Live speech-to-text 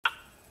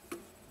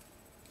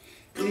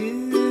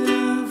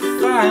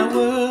If I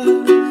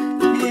were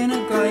in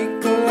a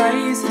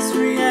glycolysis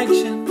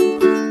reaction,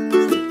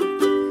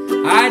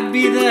 I'd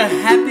be the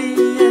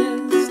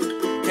happiest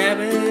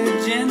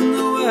cabbage in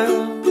the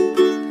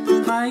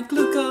world. My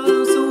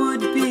glucose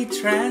would be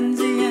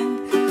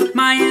transient,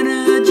 my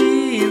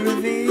energy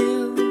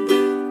revealed.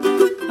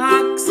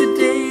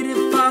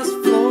 Oxydative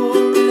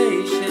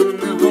phosphorylation,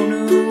 the whole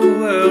new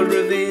world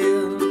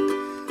revealed.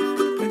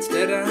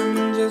 Instead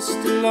I'm just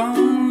a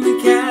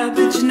lonely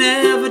cabbage,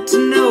 never to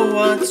know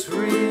what's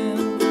real.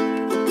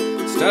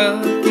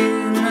 Stuck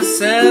in a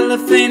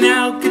cellophane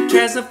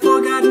Alcatraz, a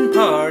forgotten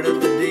part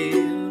of the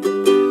deal.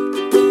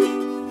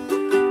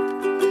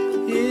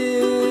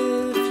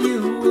 If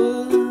you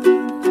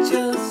would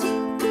just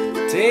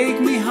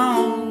take me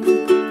home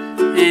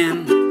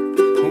and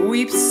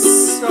weep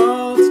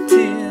salt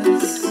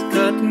tears,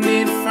 cut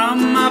me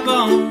from my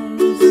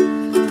bones,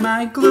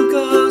 my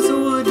glucose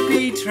would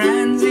be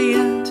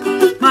transient,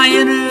 my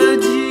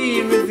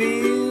energy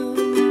revealed.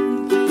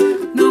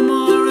 No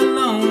more a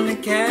lonely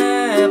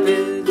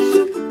cabbage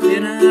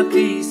in a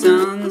piece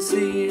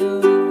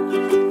unsealed.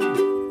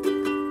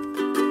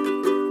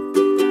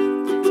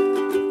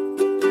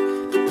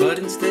 But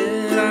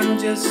instead I'm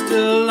just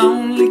a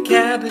lonely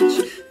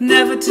cabbage,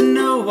 never to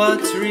know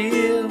what's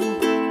real.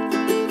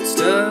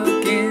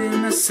 Stuck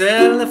in a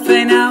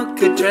cellophane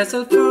Alcatraz,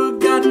 a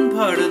forgotten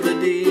part of the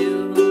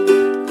deal.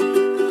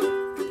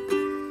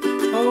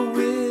 Oh,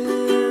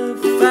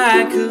 if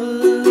I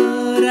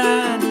could,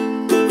 I'd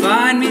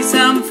find me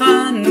some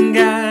fun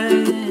guy,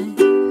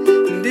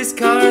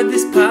 discard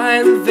this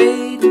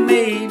pyruvate,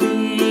 maybe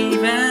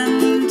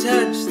even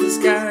touch the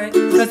sky.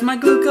 Cause my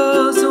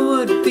glucose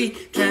would be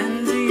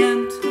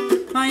transient,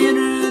 my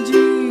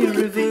energy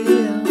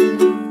revealed.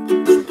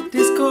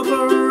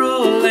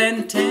 Discorporal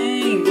and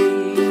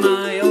tangy,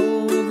 my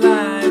old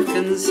life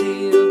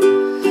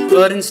concealed.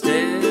 But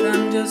instead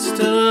I'm just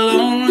a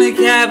lonely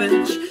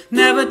cabbage,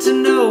 never to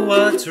know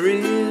what's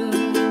real.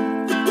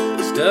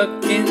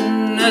 Stuck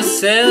in a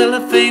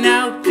cellophane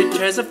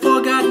Alcatraz, a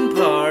forgotten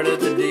part of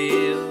the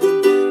deal.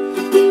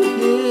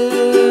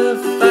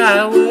 If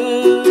I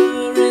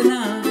were in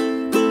a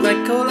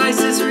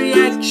glycolysis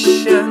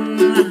reaction,